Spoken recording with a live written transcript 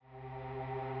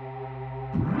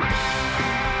Welcome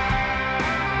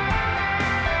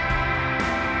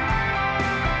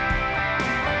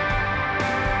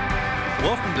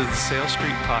to the Sale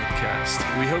Street Podcast.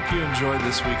 We hope you enjoy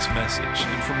this week's message.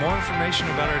 And for more information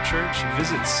about our church,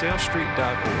 visit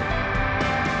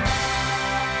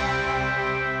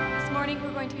salestreet.org. This morning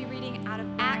we're going to be reading out of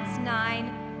Acts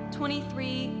 9,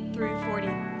 23 through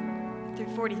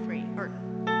 43, or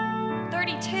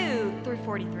 32 through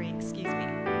 43, excuse me.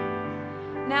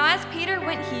 Now as Peter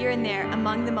went here and there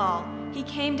among them all, he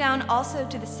came down also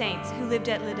to the saints who lived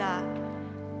at Lydda.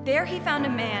 There he found a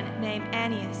man named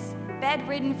Aeneas,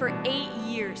 bedridden for 8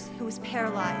 years, who was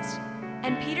paralyzed.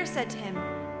 And Peter said to him,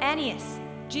 Aeneas,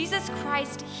 Jesus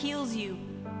Christ heals you.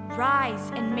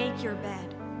 Rise and make your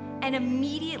bed. And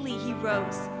immediately he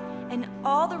rose. And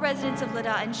all the residents of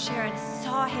Lydda and Sharon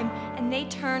saw him, and they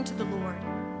turned to the Lord.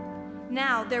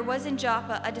 Now there was in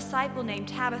Joppa a disciple named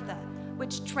Tabitha,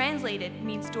 which translated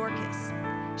means Dorcas.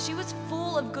 She was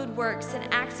full of good works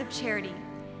and acts of charity.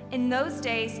 In those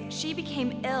days she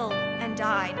became ill and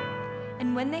died.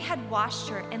 And when they had washed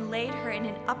her and laid her in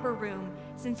an upper room,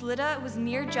 since Lydda was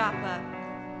near Joppa,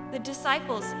 the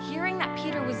disciples, hearing that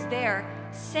Peter was there,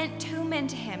 sent 2 men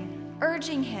to him,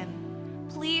 urging him,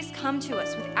 Please come to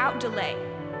us without delay.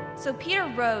 So Peter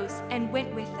rose and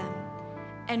went with them.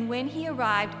 And when he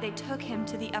arrived, they took him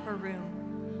to the upper room.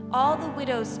 All the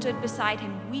widows stood beside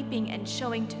him, weeping and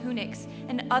showing tunics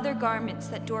and other garments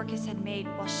that Dorcas had made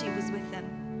while she was with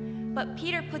them. But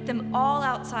Peter put them all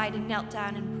outside and knelt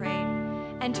down and prayed.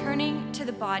 And turning to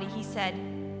the body, he said,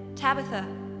 Tabitha,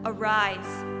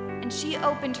 arise. And she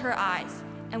opened her eyes,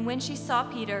 and when she saw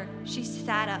Peter, she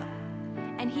sat up.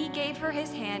 And he gave her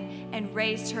his hand and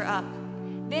raised her up.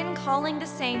 Then calling the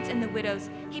saints and the widows,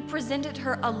 he presented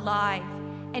her alive.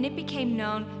 And it became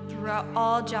known throughout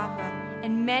all Joppa,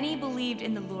 and many believed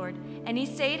in the Lord. And he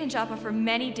stayed in Joppa for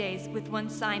many days with one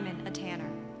Simon, a tanner.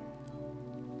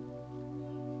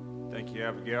 Thank you,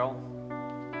 Abigail.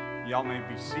 Y'all may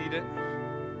be seated.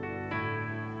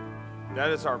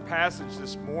 That is our passage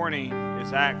this morning,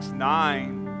 is Acts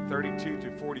 9, 32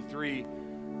 through 43.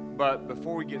 But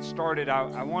before we get started,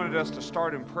 I wanted us to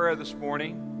start in prayer this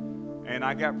morning. And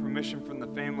I got permission from the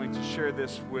family to share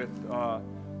this with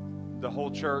the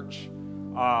whole church.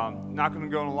 Not going to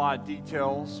go into a lot of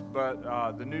details, but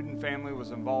the Newton family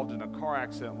was involved in a car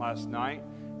accident last night.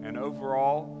 And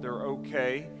overall, they're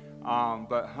okay.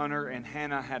 But Hunter and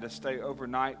Hannah had to stay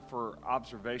overnight for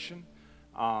observation.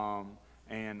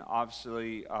 And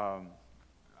obviously,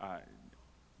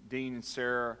 Dean and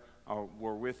Sarah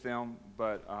were with them.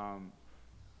 But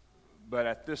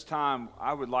at this time,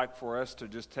 I would like for us to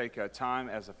just take a time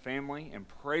as a family and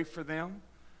pray for them,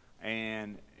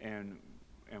 and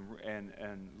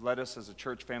let us as a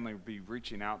church family be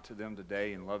reaching out to them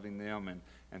today and loving them,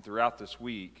 and throughout this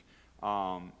week.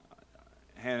 Hannah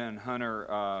and Hunter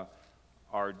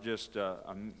are just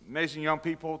amazing young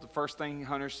people. The first thing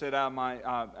Hunter said out of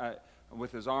my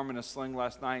with his arm in a sling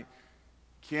last night,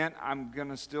 Kent, I'm going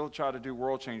to still try to do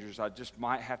World Changers. I just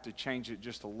might have to change it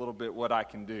just a little bit what I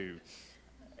can do.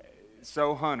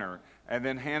 So Hunter. And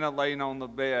then Hannah, laying on the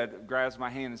bed, grabs my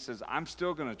hand and says, I'm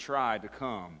still going to try to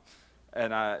come.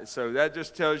 And so that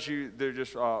just tells you they're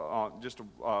just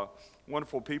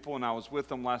wonderful people. And I was with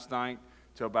them last night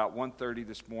till about 1:30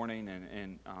 this morning.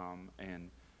 And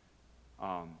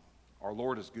our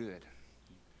Lord is good.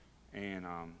 And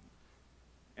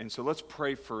so let's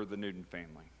pray for the Newton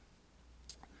family.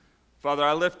 Father,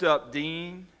 I lift up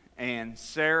Dean and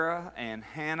Sarah and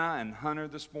Hannah and Hunter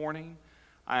this morning.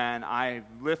 And I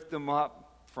lift them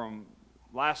up from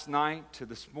last night to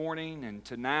this morning and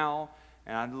to now.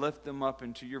 And I lift them up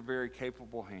into your very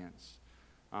capable hands.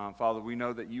 Father, we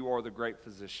know that you are the great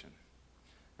physician.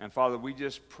 And Father, we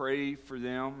just pray for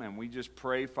them. And we just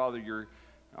pray, Father, your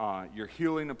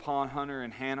healing upon Hunter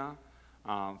and Hannah.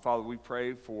 Father, we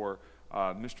pray for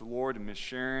Mr. Lord and Miss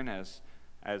Sharon as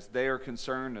they are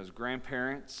concerned as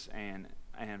grandparents, and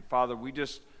Father, we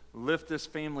just lift this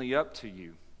family up to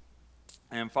you,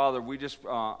 and Father, we just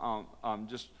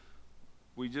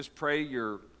pray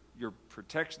your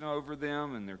protection over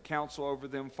them and their counsel over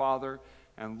them, Father,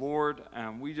 and Lord,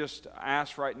 and we just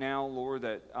ask right now, Lord,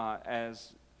 that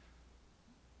as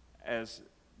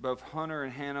both Hunter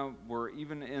and Hannah were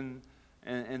even in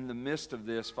the midst of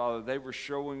this, Father, they were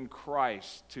showing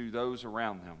Christ to those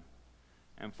around them.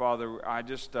 And Father, I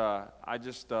just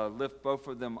lift both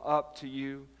of them up to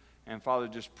you. And Father,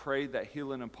 just pray that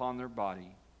healing upon their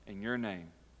body. In your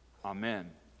name, amen.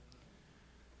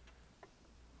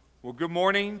 Well, good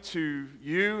morning to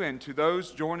you and to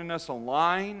those joining us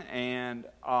online. And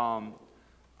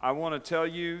I want to tell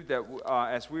you that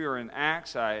as we are in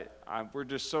Acts, we're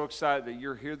just so excited that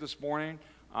you're here this morning.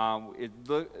 It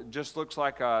just looks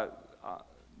like the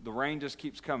rain just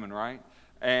keeps coming, right?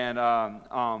 And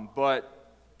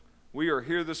but we are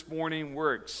here this morning.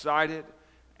 We're excited,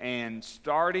 and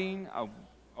starting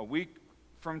a week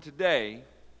from today,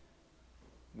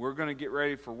 we're going to get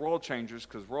ready for World Changers,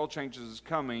 because World Changers is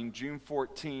coming June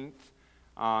 14th.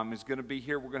 Is going to be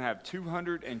here. We're going to have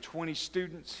 220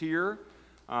 students here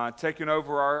taking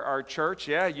over our church.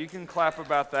 Yeah, you can clap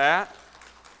about that.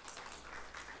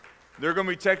 They're going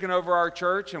to be taking over our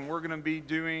church, and we're going to be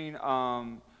doing,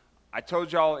 I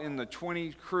told y'all in the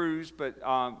 20 crews, but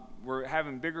we're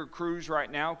having bigger crews right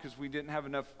now because we didn't have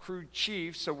enough crew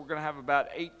chiefs, so we're going to have about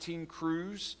 18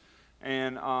 crews,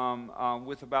 and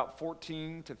with about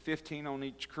 14 to 15 on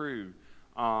each crew.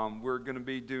 We're going to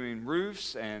be doing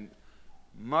roofs and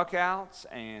muck outs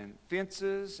and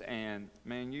fences and,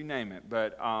 man, you name it.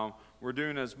 But we're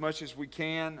doing as much as we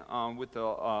can with the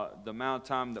amount of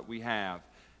time that we have.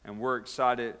 And we're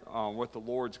excited what the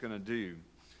Lord's going to do.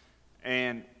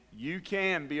 And you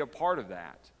can be a part of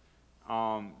that.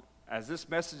 As this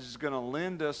message is going to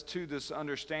lend us to this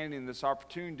understanding, this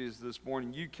opportunities this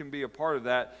morning, you can be a part of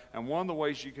that. And one of the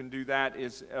ways you can do that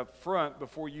is up front,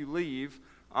 before you leave,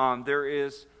 there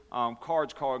is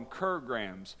cards called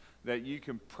encouragrams that you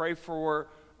can pray for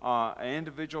an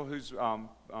individual who's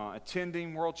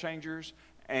attending World Changers,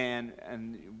 and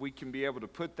we can be able to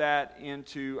put that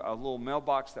into a little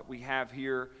mailbox that we have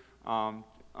here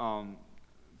to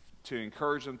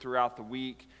encourage them throughout the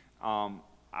week.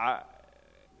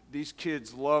 These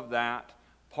kids love that,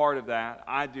 part of that.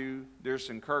 I do. There's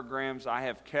encouragrams I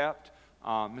have kept.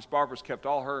 Miss Barbara's kept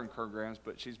all her encouragrams,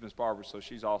 but she's Miss Barbara, so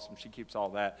she's awesome. She keeps all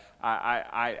that.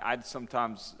 I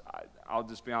sometimes, I'll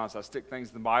just be honest, I stick things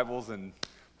in the Bibles and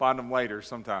find them later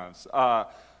sometimes.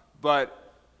 But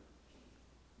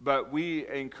we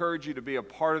encourage you to be a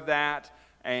part of that.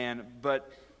 But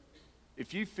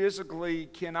if you physically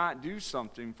cannot do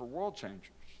something for World Changers,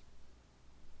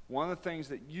 one of the things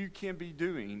that you can be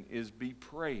doing is be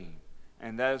praying.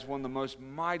 And that is one of the most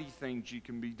mighty things you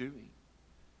can be doing.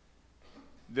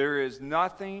 There is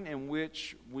nothing in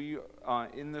which we,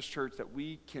 in this church, that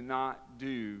we cannot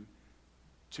do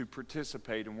to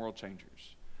participate in World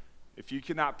Changers. If you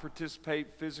cannot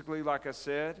participate physically, like I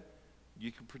said,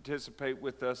 you can participate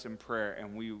with us in prayer,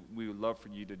 and we would love for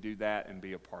you to do that and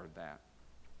be a part of that.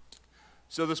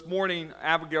 So this morning,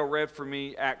 Abigail read for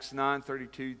me Acts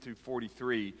 9:32 through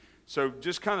 43. So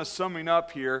just kind of summing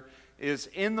up here is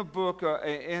in the book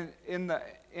in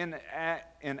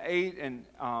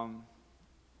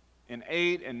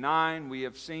 8 and 9, we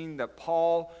have seen that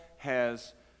Paul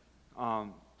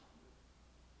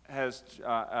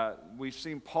we've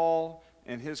seen Paul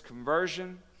and his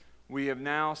conversion. We have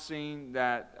now seen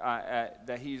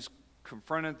that he's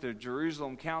confronted the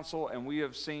Jerusalem council, and we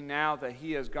have seen now that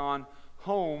he has gone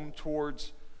home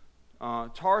towards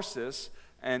Tarsus,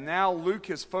 and now Luke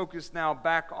is focused now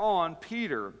back on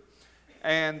Peter.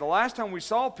 And the last time we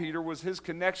saw Peter was his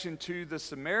connection to the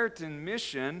Samaritan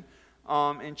mission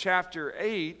in chapter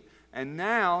 8, and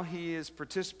now he is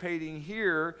participating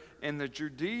here in the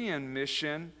Judean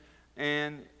mission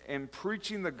and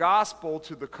preaching the gospel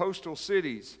to the coastal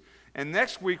cities. And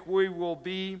next week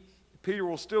Peter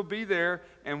will still be there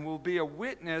and will be a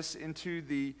witness into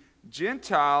the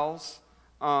Gentiles,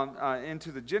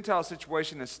 into the Gentile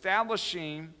situation,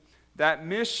 establishing that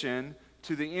mission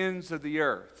to the ends of the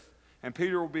earth. And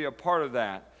Peter will be a part of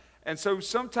that. And so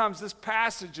sometimes this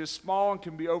passage is small and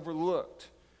can be overlooked.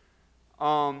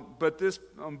 But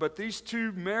these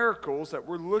two miracles that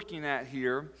we're looking at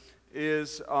here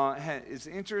is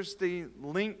interesting,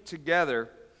 linked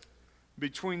together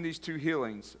between these two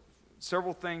healings.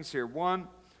 Several things here. One,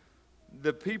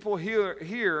 the people here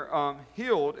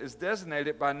healed is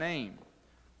designated by name,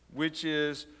 which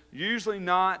is usually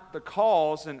not the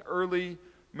cause in early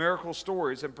miracle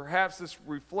stories. And perhaps this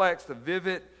reflects the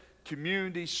vivid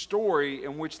community story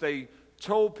in which they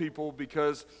told people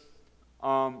because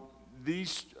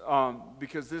this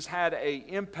had an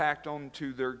impact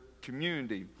onto their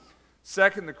community.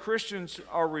 Second, the Christians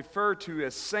are referred to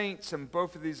as saints in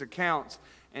both of these accounts,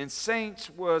 and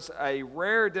saints was a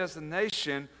rare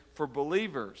designation for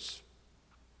believers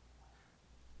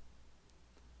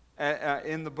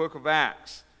in the book of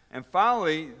Acts. And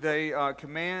finally, the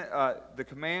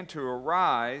command to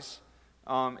arise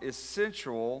is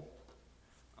essential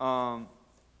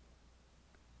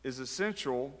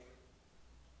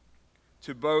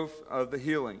to both of the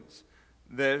healings.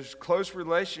 There's close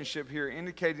relationship here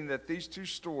indicating that these two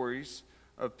stories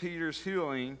of Peter's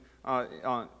healing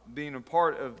being a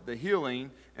part of the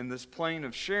healing and this plain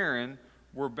of Sharon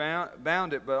were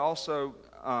bounded, but also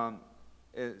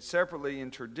separately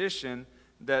in tradition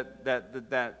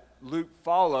that Luke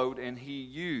followed and he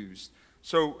used.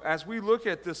 So as we look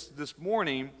at this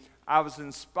morning, I was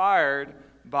inspired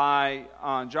by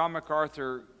John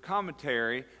MacArthur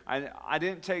commentary. I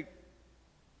didn't take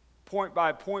point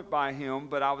by him,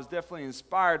 but I was definitely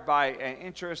inspired by an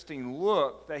interesting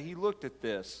look that he looked at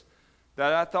this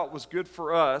that I thought was good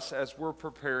for us as we're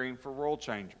preparing for World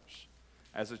Changers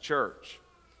as a church.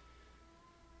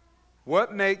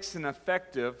 What makes an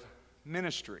effective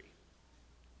ministry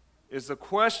is the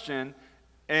question,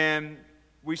 and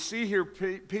we see here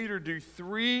Peter do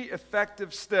 3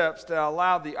 effective steps that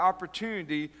allow the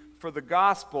opportunity for the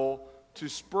gospel to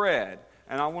spread.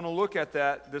 And I want to look at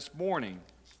that this morning.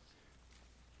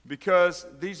 Because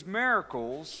these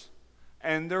miracles,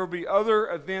 and there will be other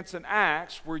events and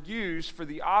acts, were used for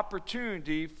the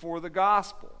opportunity for the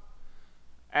gospel.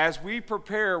 As we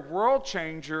prepare World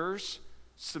Changers,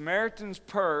 Samaritan's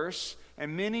Purse,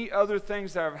 and many other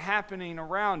things that are happening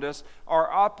around us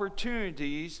are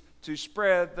opportunities to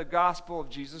spread the gospel of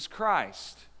Jesus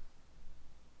Christ.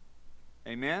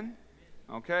 Amen?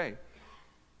 Okay.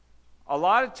 A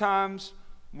lot of times,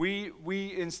 we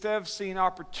instead of seeing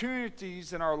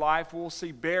opportunities in our life, we'll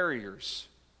see barriers.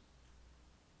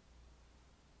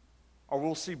 Or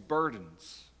we'll see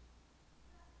burdens.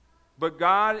 But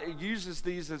God uses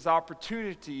these as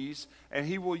opportunities, and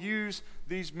He will use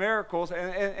these miracles.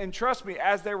 And trust me,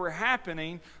 as they were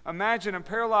happening, imagine a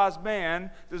paralyzed man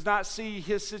does not see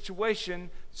his situation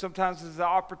sometimes as an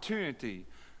opportunity.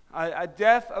 A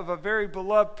death of a very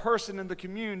beloved person in the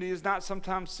community is not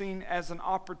sometimes seen as an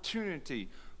opportunity.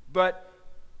 But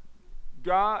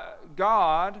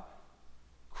God,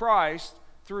 Christ,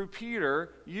 through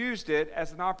Peter, used it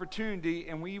as an opportunity,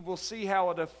 and we will see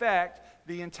how it affects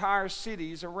the entire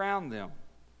cities around them.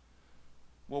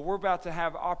 Well, we're about to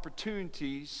have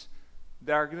opportunities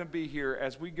that are going to be here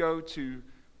as we go to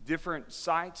different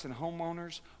sites and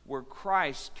homeowners where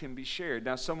Christ can be shared.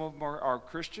 Now, some of them are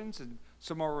Christians and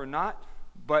some are not,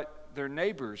 but their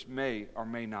neighbors may or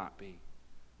may not be.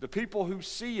 The people who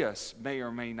see us may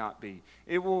or may not be.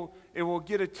 It will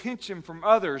get attention from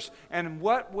others. And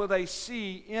what will they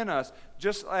see in us?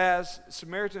 Just as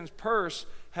Samaritan's Purse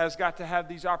has got to have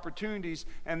these opportunities,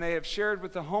 and they have shared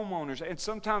with the homeowners. And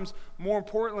sometimes, more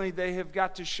importantly, they have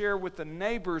got to share with the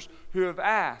neighbors who have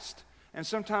asked. And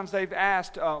sometimes they've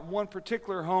asked. One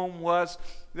particular home was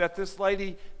that this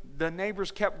lady, the neighbors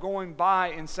kept going by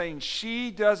and saying, she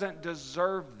doesn't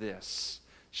deserve this.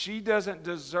 She doesn't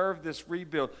deserve this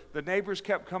rebuild. The neighbors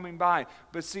kept coming by.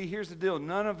 But see, here's the deal.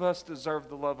 None of us deserve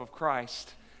the love of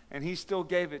Christ. And He still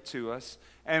gave it to us.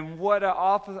 And what an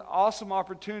awesome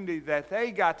opportunity that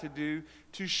they got to do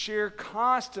to share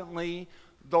constantly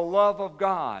the love of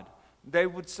God. They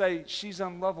would say, she's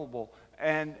unlovable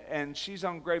and she's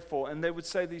ungrateful. And they would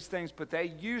say these things. But they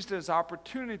used it as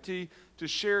opportunity to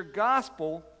share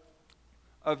gospel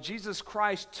of Jesus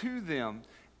Christ to them.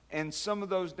 And some of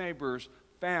those neighbors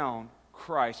found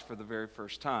Christ for the very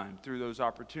first time through those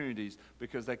opportunities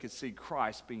because they could see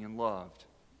Christ being loved.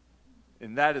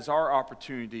 And that is our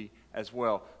opportunity as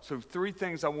well. So 3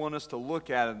 things I want us to look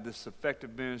at in this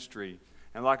effective ministry.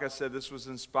 And like I said, this was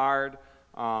inspired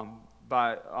from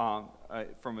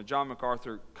a John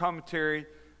MacArthur commentary.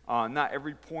 Not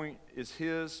every point is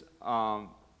his,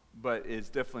 but it's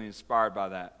definitely inspired by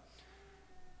that.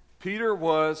 Peter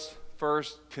was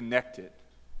first connected.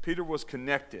 Peter was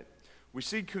connected. We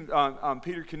see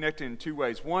Peter connected in 2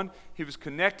 ways. One, he was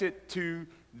connected to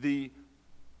the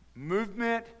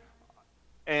movement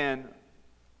and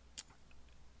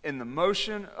in the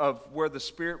motion of where the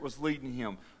Spirit was leading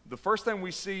him. The first thing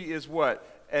we see is what?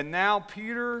 And now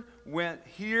Peter went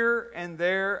here and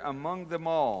there among them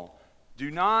all.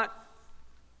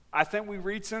 I think we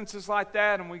read sentences like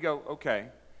that and we go, okay.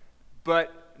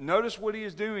 But notice what he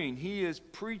is doing. He is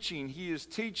preaching, he is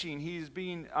teaching, he is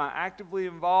being actively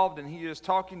involved, and he is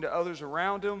talking to others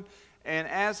around him. And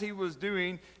as he was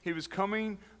doing, he was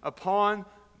coming upon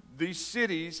these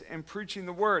cities and preaching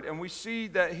the word. And we see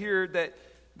that here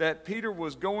that Peter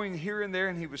was going here and there,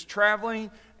 and he was traveling,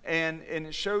 and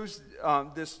it shows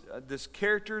this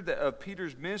character of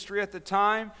Peter's ministry at the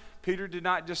time. Peter did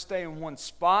not just stay in one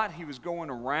spot. He was going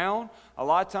around. A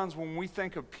lot of times when we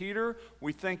think of Peter,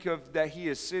 we think of that he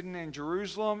is sitting in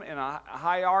Jerusalem in a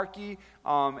hierarchy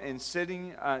and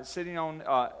sitting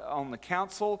on the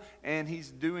council, and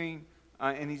he's doing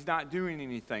and he's not doing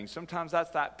anything. Sometimes that's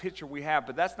that picture we have,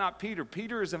 but that's not Peter.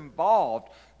 Peter is involved.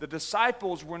 The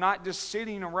disciples were not just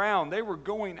sitting around. They were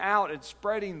going out and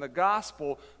spreading the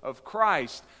gospel of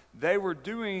Christ. They were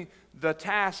doing the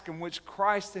task in which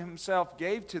Christ himself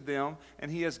gave to them, and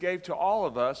he has gave to all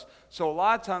of us. So a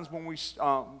lot of times when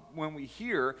we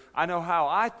hear, I know how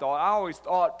I always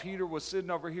thought Peter was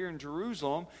sitting over here in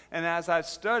Jerusalem, and as I've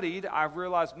studied, I've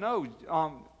realized, no,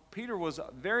 Peter was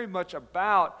very much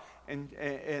about and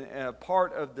a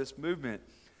part of this movement.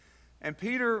 And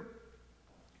Peter,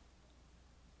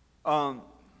 and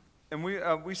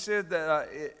we said that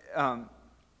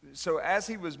so as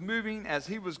he was moving, as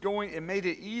he was going, it made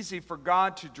it easy for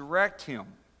God to direct him,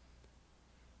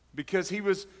 because he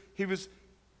was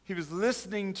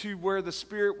listening to where the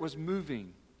Spirit was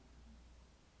moving.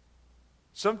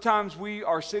 Sometimes we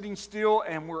are sitting still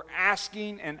and we're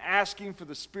asking for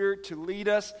the Spirit to lead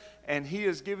us, and he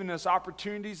has given us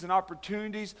opportunities and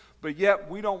opportunities, but yet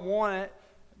we don't want it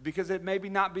because it maybe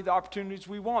not be the opportunities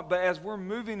we want. But as we're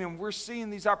moving and we're seeing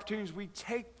these opportunities, we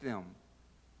take them.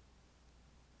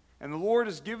 And the Lord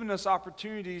has given us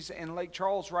opportunities in Lake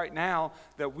Charles right now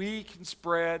that we can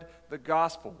spread the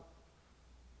gospel.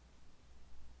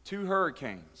 2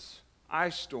 hurricanes,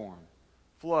 ice storm,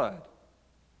 flood.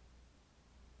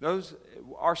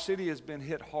 Our city has been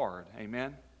hit hard.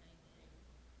 Amen?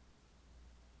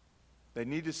 They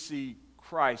need to see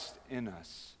Christ in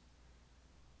us.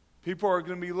 People are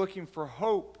going to be looking for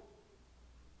hope.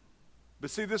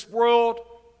 But see, this world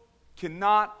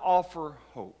cannot offer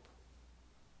hope.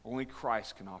 Only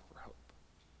Christ can offer hope.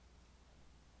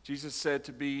 Jesus said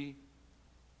to be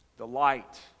the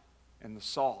light and the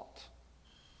salt.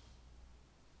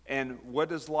 And what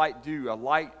does light do? A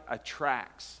light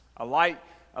attracts. A light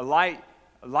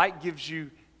gives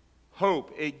you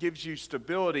hope. It gives you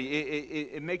stability.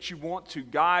 It makes you want to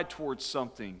guide towards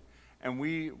something. And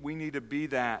we need to be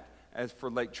that as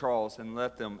for Lake Charles and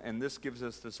let them. And this gives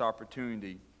us this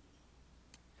opportunity.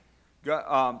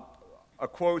 A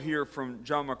quote here from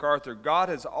John MacArthur: God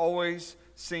has always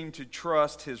seemed to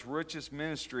trust his richest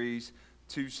ministries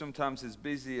to sometimes his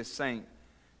busiest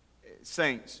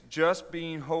saints. Just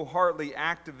being wholeheartedly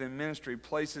active in ministry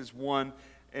places one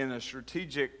in a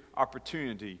strategic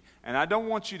opportunity. And I don't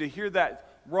want you to hear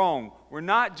that wrong. We're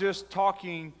not just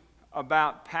talking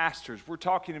about pastors. We're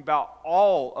talking about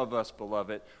all of us,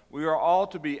 beloved. We are all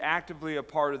to be actively a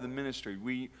part of the ministry.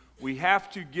 We have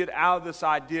to get out of this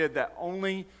idea that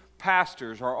only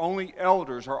pastors or only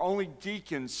elders or only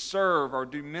deacons serve or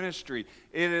do ministry.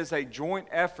 It is a joint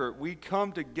effort. We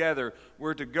come together.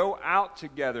 We're to go out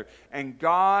together. And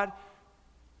God,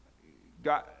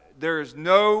 there is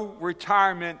no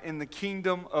retirement in the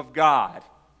kingdom of God.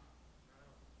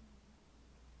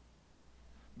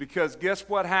 Because guess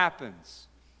what happens?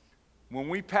 When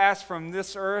we pass from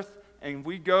this earth and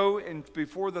we go and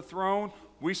before the throne,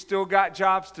 we still got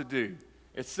jobs to do.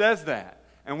 It says that.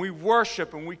 And we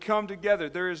worship and we come together.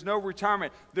 There is no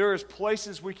retirement. There is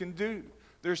places we can do.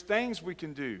 There's things we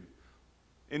can do.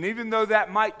 And even though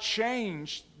that might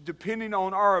change depending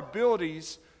on our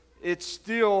abilities, it's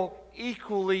still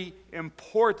equally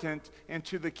important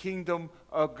into the kingdom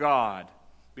of God,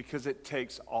 because it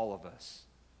takes all of us.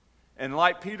 And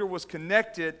like Peter was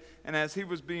connected, and as he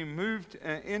was being moved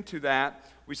into that,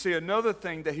 we see another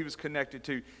thing that he was connected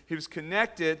to. He was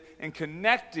connected and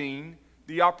connecting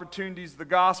the opportunities of the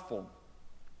gospel.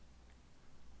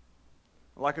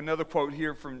 Like another quote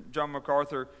here from John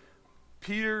MacArthur: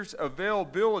 Peter's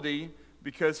availability,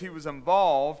 because he was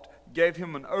involved, gave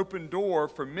him an open door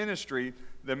for ministry.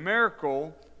 The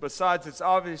miracle, besides its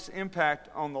obvious impact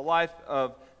on the life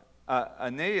of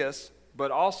Aeneas,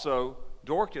 but also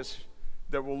Dorcas,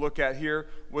 that we'll look at here,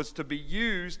 was to be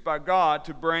used by God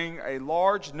to bring a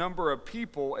large number of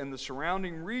people in the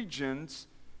surrounding regions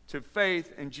to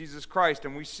faith in Jesus Christ.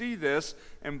 And we see this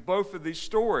in both of these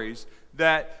stories,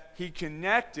 that he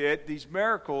connected these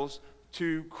miracles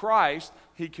to Christ.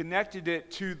 He connected it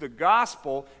to the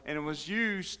gospel, and it was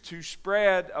used to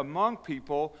spread among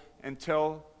people and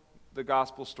tell the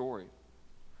gospel story.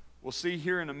 We'll see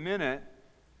here in a minute,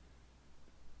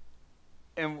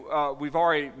 and we've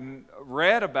already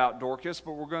read about Dorcas,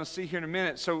 but we're going to see here in a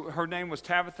minute. So her name was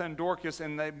Tabitha and Dorcas,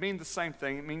 and they mean the same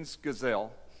thing. It means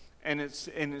gazelle. And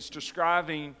it's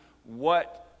describing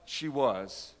what she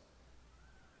was.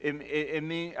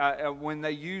 When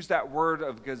they use that word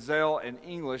of gazelle in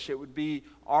English, it would be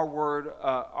our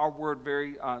word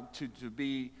very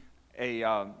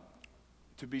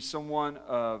to be someone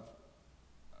of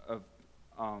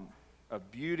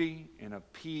beauty and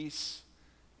of peace,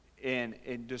 and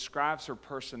it describes her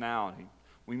personality.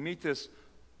 We meet this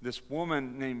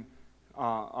woman named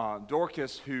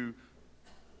Dorcas, who,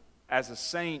 as a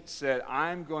saint, said,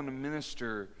 I'm going to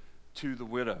minister to the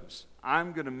widows.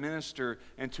 I'm going to minister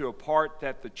into a part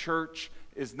that the church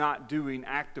is not doing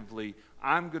actively.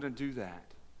 I'm going to do that.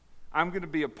 I'm going to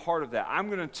be a part of that. I'm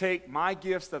going to take my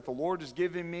gifts that the Lord has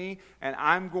given me, and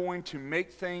I'm going to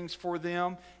make things for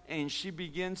them. And she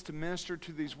begins to minister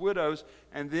to these widows,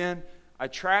 and then a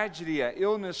tragedy, an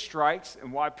illness strikes,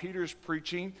 and while Peter's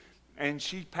preaching, and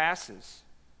she passes.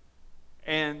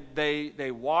 And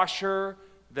they wash her,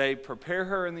 they prepare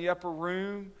her in the upper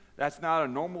room. That's not a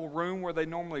normal room where they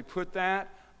normally put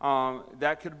that.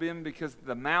 That could have been because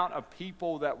the amount of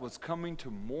people that was coming to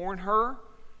mourn her.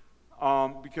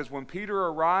 Because when Peter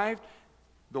arrived,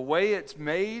 the way it's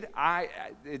made,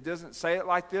 it doesn't say it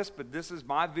like this, but this is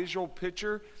my visual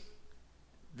picture.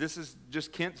 This is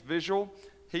just Kent's visual.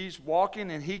 He's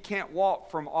walking, and he can't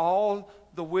walk from all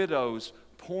the widows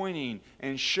pointing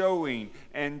and showing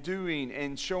and doing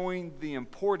and showing the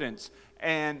importance.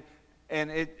 And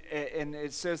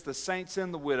it says the saints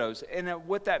and the widows. And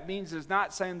what that means is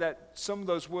not saying that some of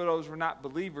those widows were not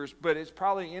believers, but it's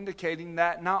probably indicating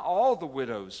that not all the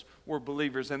widows were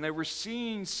believers. And they were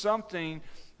seeing something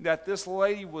that this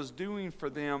lady was doing for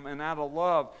them and out of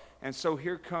love. And so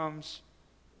here comes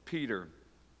Peter,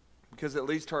 because it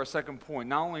leads to our second point.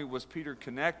 Not only was Peter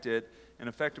connected and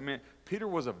effective, Peter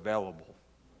was available.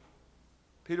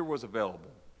 Peter was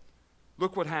available.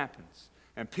 Look what happens.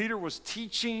 And Peter was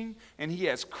teaching, and he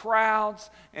has crowds,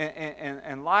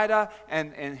 and Lydda,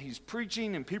 and he's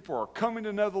preaching, and people are coming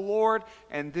to know the Lord.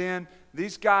 And then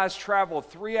these guys travel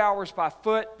 3 hours by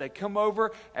foot. They come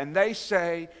over, and they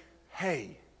say,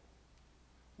 hey,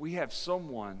 we have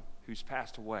someone who's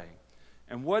passed away.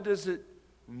 And what does it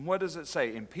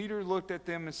say? And Peter looked at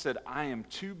them and said, I am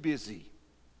too busy.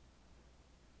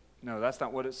 No, that's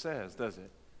not what it says, does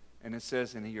it? And it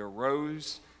says, and he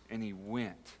arose and he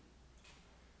went.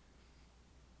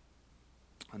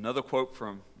 Another quote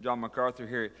from John MacArthur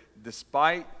here.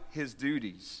 Despite his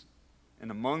duties and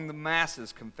among the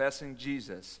masses confessing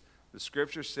Jesus, the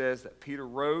scripture says that Peter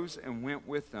rose and went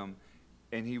with them,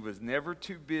 and he was never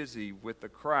too busy with the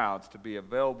crowds to be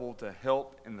available to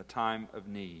help in the time of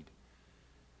need.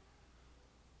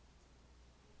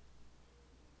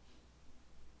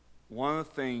 One of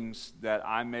the things that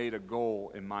I made a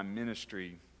goal in my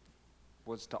ministry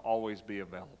was to always be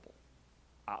available.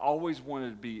 I always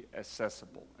wanted to be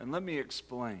accessible. And let me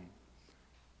explain.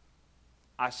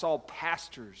 I saw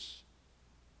pastors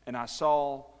and I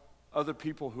saw other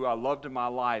people who I loved in my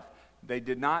life. They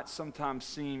did not sometimes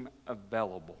seem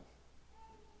available.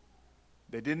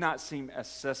 They did not seem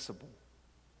accessible.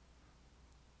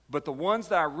 But the ones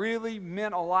that really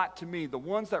meant a lot to me, the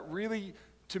ones that really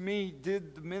to me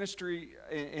did the ministry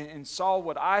and saw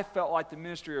what I felt like the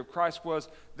ministry of Christ was,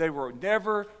 they were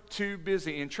never too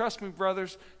busy. And trust me,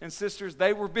 brothers and sisters,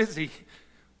 they were busy,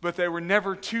 but they were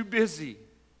never too busy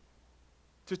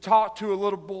to talk to a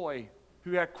little boy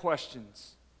who had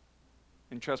questions.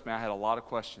 And trust me, I had a lot of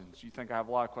questions. You think I have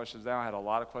a lot of questions now? I had a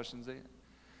lot of questions then.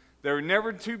 They were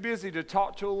never too busy to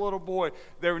talk to a little boy.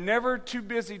 They were never too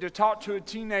busy to talk to a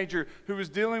teenager who was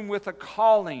dealing with a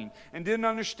calling and didn't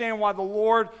understand why the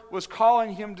Lord was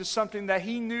calling him to something that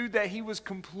he knew that he was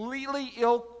completely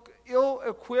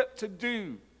ill-equipped to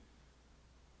do.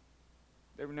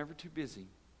 They were never too busy.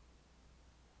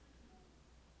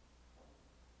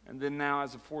 And then now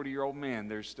as a 40-year-old man,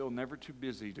 they're still never too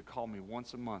busy to call me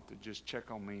once a month to just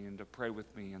check on me and to pray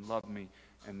with me and love me.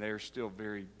 And they're still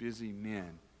very busy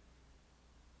men.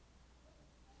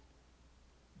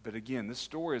 But again, this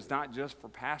story is not just for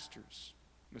pastors.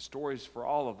 The story is for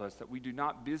all of us, that we do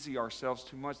not busy ourselves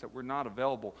too much, that we're not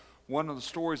available. One of the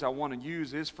stories I want to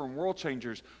use is from World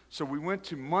Changers. So we went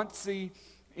to Muncie,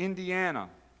 Indiana.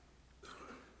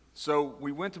 So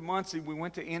we went to Muncie. We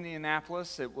went to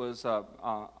Indianapolis. It was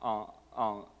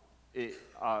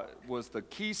was the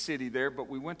key city there, but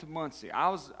we went to Muncie. I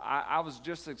was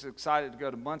just as excited to go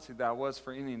to Muncie that I was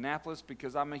for Indianapolis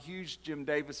because I'm a huge Jim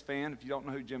Davis fan. If you don't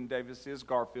know who Jim Davis is,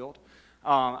 Garfield.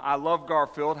 I love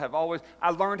Garfield. I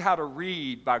learned how to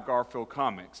read by Garfield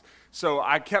comics. So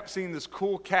I kept seeing this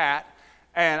cool cat,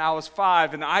 and I was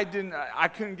 5, and I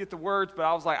couldn't get the words, but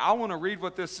I was like, I want to read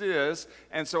what this is.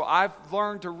 And so I've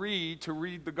learned to read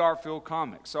the Garfield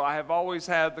comics. So I have always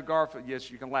had the Garfield.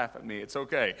 Yes, you can laugh at me. It's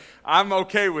okay. I'm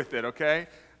okay with it, okay?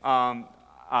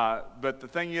 But the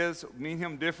thing is, me and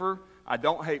him differ. I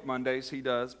don't hate Mondays. He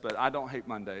does, but I don't hate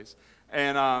Mondays.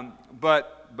 And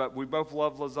but we both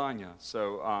love lasagna,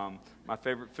 so my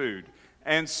favorite food.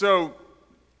 And so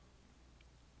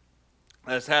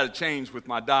that's had a change with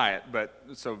my diet,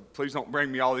 so please don't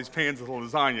bring me all these pans of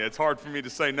lasagna. It's hard for me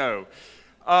to say no.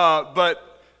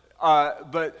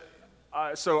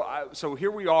 So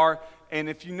here we are, and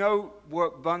if you know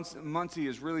what Muncie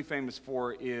is really famous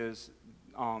for is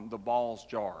the Ball's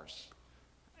jars,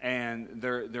 and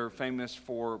they're famous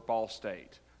for Ball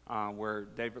State, where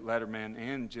David Letterman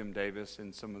and Jim Davis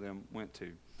and some of them went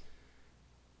to.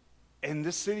 And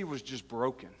this city was just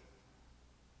broken.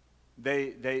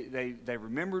 They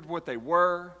remembered what they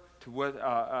were to what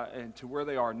and to where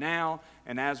they are now.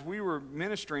 And as we were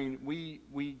ministering,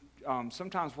 we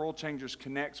sometimes World Changers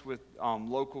connects with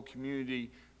local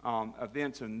community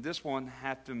events, and this one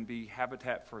happened to be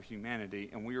Habitat for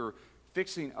Humanity, and we were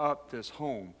fixing up this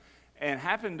home. And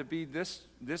happened to be this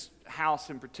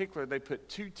house in particular, they put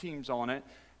 2 teams on it,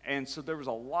 and so there was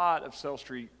a lot of Sale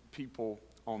Street people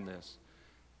on this.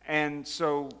 And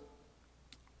so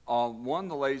one of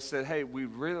the ladies said, "Hey,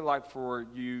 we'd really like for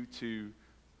you to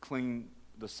clean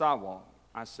the sidewalk."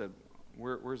 I said,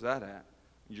 Where's that at?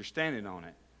 "You're standing on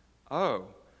it." Oh,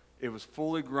 it was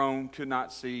fully grown, could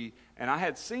not see. And I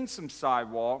had seen some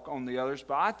sidewalk on the others,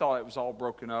 but I thought it was all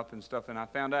broken up and stuff, and I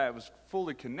found out it was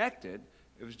fully connected.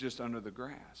 It was just under the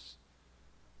grass.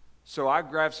 So I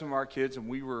grabbed some of our kids, and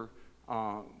we were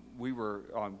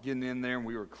getting in there, and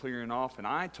we were clearing off, and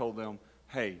I told them,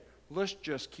 "Hey, let's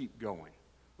just keep going.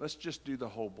 Let's just do the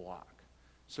whole block."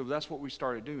 So that's what we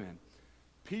started doing.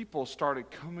 People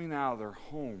started coming out of their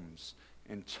homes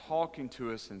and talking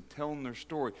to us and telling their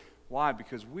story. Why?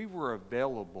 Because we were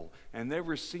available, and they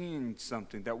were seeing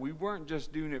something that we weren't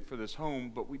just doing it for this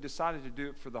home, but we decided to do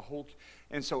it for the whole.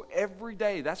 And so every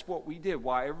day, that's what we did.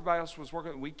 While everybody else was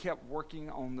working, we kept working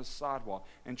on the sidewalk.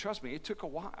 And trust me, it took a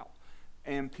while.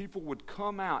 And people would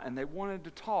come out, and they wanted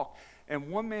to talk. And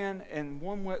one man and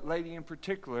one lady in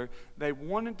particular, they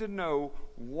wanted to know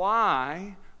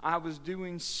why I was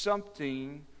doing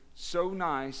something so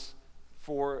nice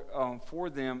for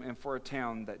them and for a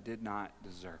town that did not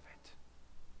deserve it.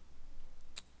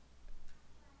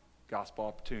 Gospel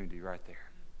opportunity right there.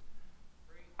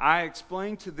 I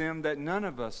explained to them that none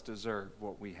of us deserve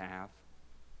what we have,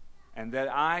 and that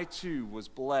I too was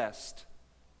blessed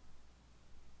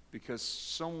because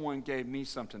someone gave me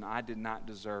something I did not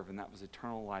deserve, and that was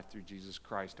eternal life through Jesus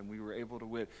Christ, and we were able to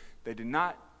live. They did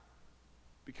not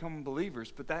become believers,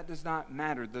 but that does not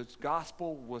matter. The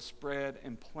gospel was spread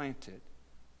and planted.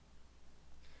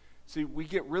 See, we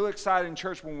get real excited in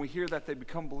church when we hear that they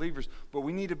become believers, but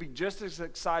we need to be just as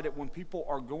excited when people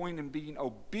are going and being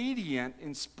obedient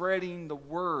in spreading the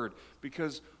word,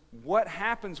 because what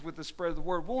happens with the spread of the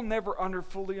word, we'll never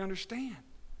fully understand.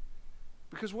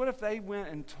 Because what if they went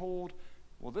and told,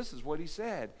 well, this is what he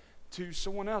said, to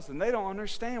someone else, and they don't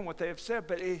understand what they have said,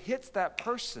 but it hits that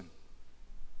person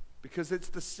because it's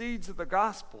the seeds of the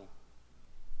gospel.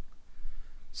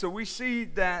 So we see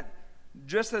that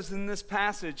just as in this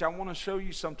passage, I want to show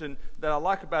you something that I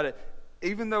like about it.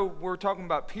 Even though we're talking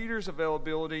about Peter's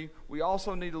availability, we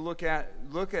also need to look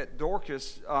at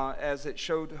Dorcas as it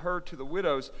showed her to the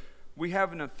widows. We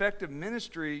have an effective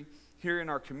ministry here in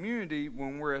our community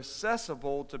when we're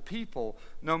accessible to people,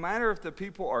 no matter if the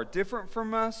people are different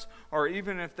from us or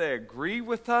even if they agree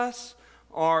with us,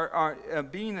 or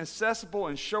being accessible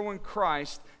and showing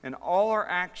Christ, and all our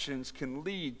actions can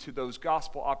lead to those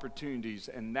gospel opportunities.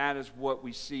 And that is what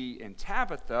we see in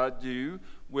Tabitha do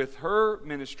with her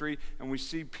ministry, and we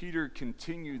see Peter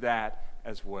continue that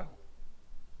as well.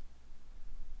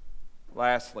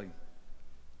 Lastly,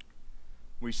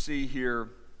 we see here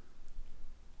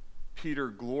Peter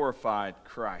glorified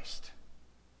Christ.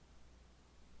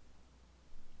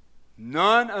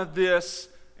 None of this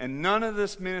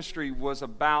ministry was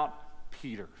about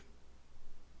Peter.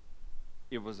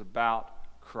 It was about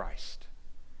Christ.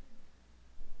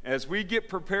 As we get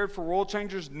prepared for World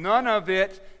Changers, none of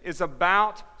it is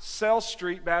about Sale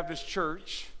Street Baptist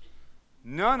Church.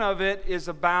 None of it is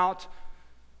about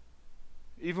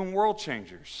even World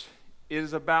Changers. It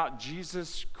is about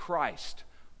Jesus Christ.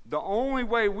 The only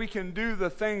way we can do the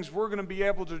things we're going to be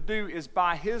able to do is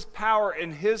by His power,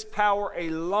 and His power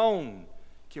alone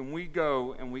can we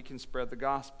go and we can spread the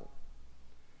gospel.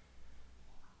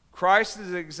 Christ is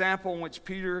an example in which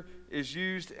Peter is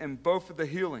used in both of the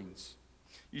healings.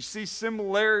 You see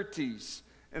similarities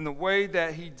in the way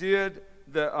that he did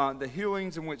the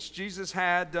healings in which Jesus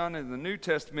had done in the New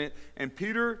Testament, and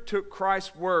Peter took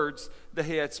Christ's words that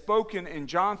he had spoken in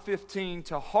John 15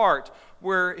 to heart,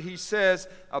 where he says,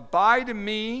 "Abide in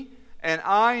me, and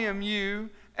I am you.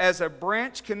 As a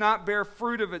branch cannot bear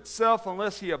fruit of itself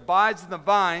unless he abides in the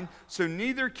vine, so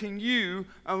neither can you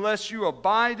unless you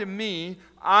abide in me.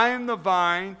 I am the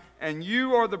vine, and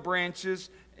you are the branches,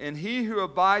 and he who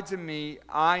abides in me,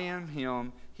 I am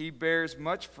him. He bears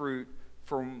much fruit,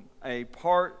 for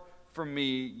apart from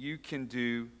me, you can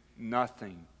do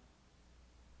nothing.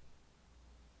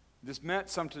 This meant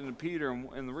something to Peter,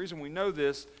 and the reason we know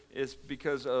this is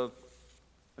because of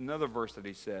another verse that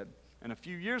he said. And a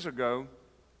few years ago,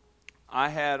 I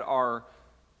had our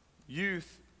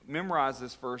youth memorize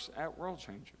this verse at World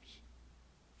Changers.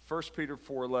 1 Peter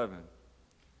 4:11.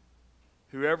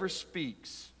 Whoever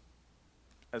speaks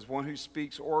as one who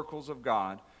speaks oracles of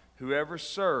God, whoever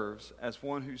serves as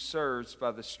one who serves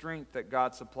by the strength that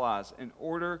God supplies, in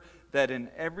order that in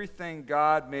everything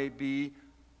God may be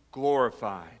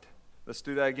glorified. Let's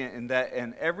do that again. And that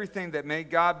in everything that may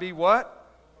God be what?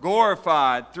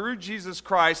 Glorified through Jesus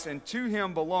Christ, and to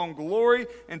him belong glory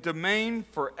and domain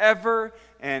forever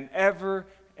and ever.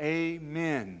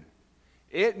 Amen.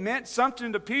 It meant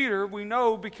something to Peter, we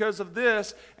know, because of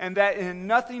this, and that in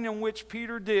nothing in which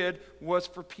Peter did was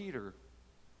for Peter.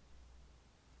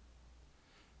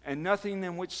 And nothing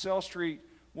in which Cell Street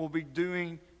will be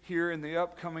doing here in the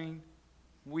upcoming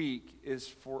week is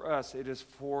for us. It is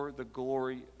for the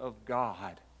glory of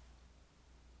God.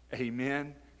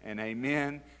 Amen and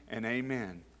amen and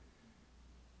amen.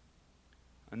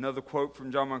 Another quote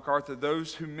from John MacArthur: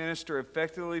 those who minister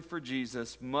effectively for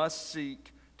Jesus must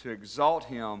seek to exalt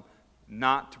him,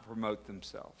 not to promote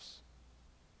themselves.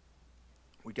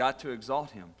 We got to exalt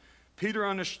him. Peter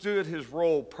understood his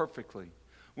role perfectly.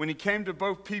 When he came to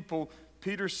both people,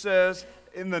 Peter says,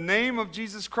 in the name of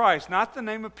Jesus Christ, not the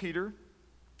name of Peter,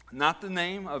 not the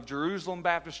name of Jerusalem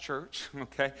Baptist Church,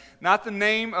 okay, not the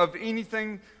name of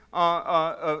anything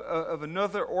of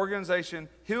another organization,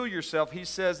 heal yourself. He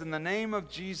says, in the name of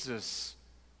Jesus,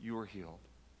 you are healed.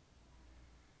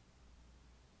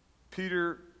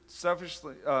 Peter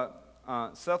selflessly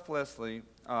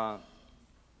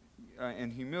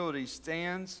and humility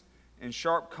stands in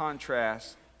sharp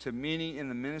contrast to many in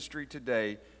the ministry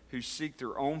today who seek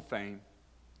their own fame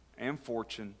and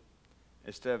fortune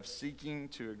instead of seeking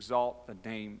to exalt the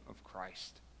name of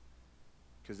Christ.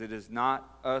 Because it is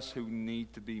not us who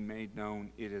need to be made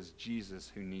known, it is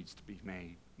Jesus who needs to be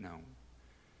made known.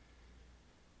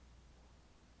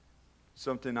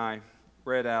 Something I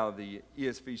read out of the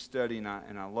ESV study, and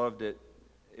I loved it.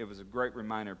 It was a great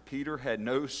reminder. Peter had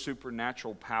no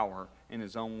supernatural power in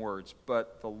his own words,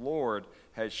 but the Lord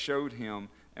had showed him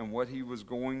and what he was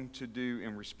going to do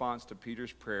in response to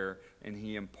Peter's prayer, and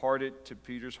he imparted to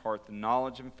Peter's heart the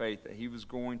knowledge and faith that he was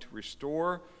going to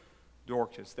restore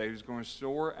Dorcas, that he was going to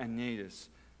restore Aeneas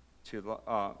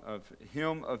of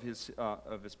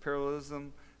his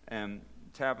parallelism, and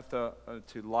Tabitha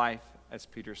to life as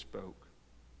Peter spoke.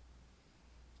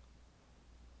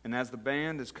 And as the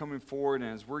band is coming forward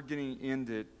and as we're getting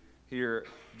ended here,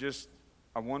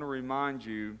 I want to remind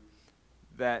you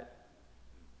that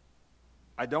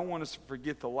I don't want us to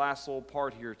forget the last little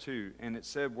part here too. And it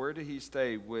said, where did he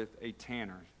stay? With a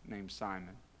tanner named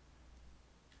Simon.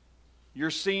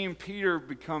 You're seeing Peter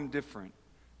become different,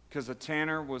 because a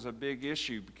tanner was a big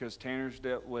issue, because tanners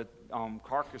dealt with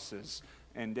carcasses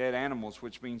and dead animals,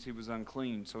 which means he was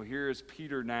unclean. So here is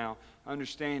Peter now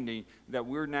understanding that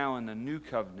we're now in the new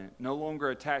covenant, no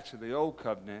longer attached to the old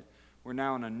covenant. We're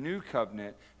now in a new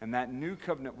covenant, and that new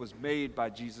covenant was made by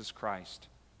Jesus Christ.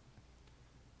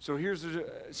 So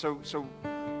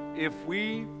if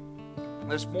we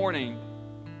this morning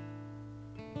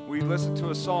we listened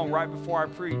to a song right before I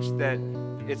preached that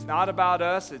it's not about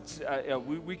us. It's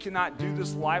we cannot do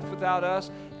this life without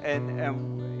us, and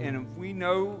if we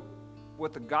know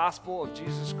what the gospel of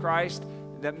Jesus Christ,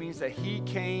 that means that he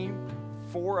came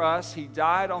for us. He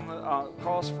died on the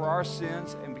cross for our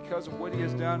sins, and because of what he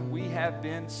has done, we have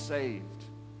been saved.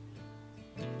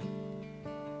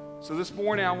 So this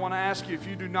morning, I want to ask you, if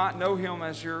you do not know him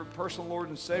as your personal Lord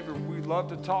and Savior, we'd love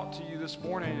to talk to you this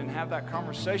morning and have that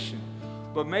conversation.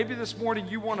 But maybe this morning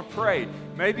you want to pray.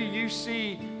 Maybe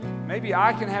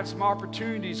I can have some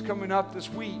opportunities coming up this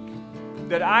week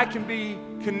that I can be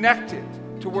connected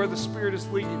to where the Spirit is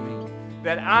leading me.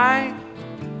 That I'm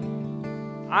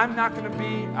not going to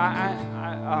be,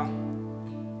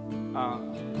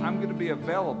 I'm going to be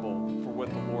available for what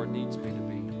the Lord needs me to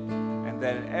be. And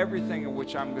that in everything in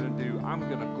which I'm going to do, I'm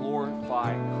going to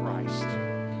glorify Christ.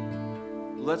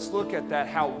 Let's look at that,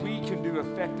 how we can do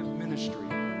effective ministry,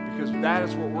 because that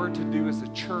is what we're to do as a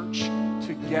church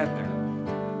together.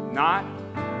 Not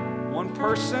one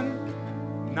person,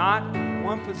 not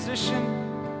one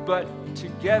position, but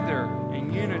together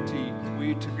in unity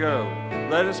we to go.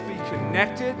 Let us be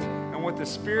connected, and what the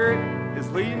Spirit is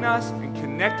leading us and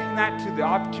connecting that to the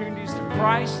opportunities to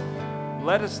Christ.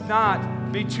 Let us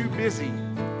not be too busy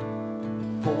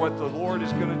for what the Lord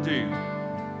is going to do.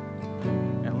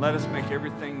 And let us make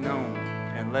everything known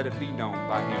and and let it be known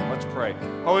by him. Let's pray.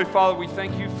 Holy Father, we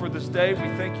thank you for this day. We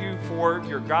thank you for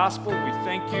your gospel. We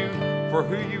thank you for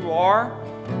who you are.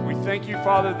 We thank you,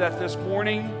 Father, that this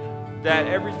morning, that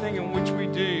everything in which we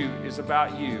do is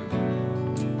about you.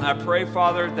 I pray,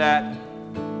 Father, that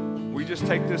we just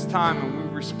take this time and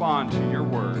we respond to your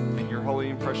word in your holy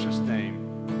and precious name.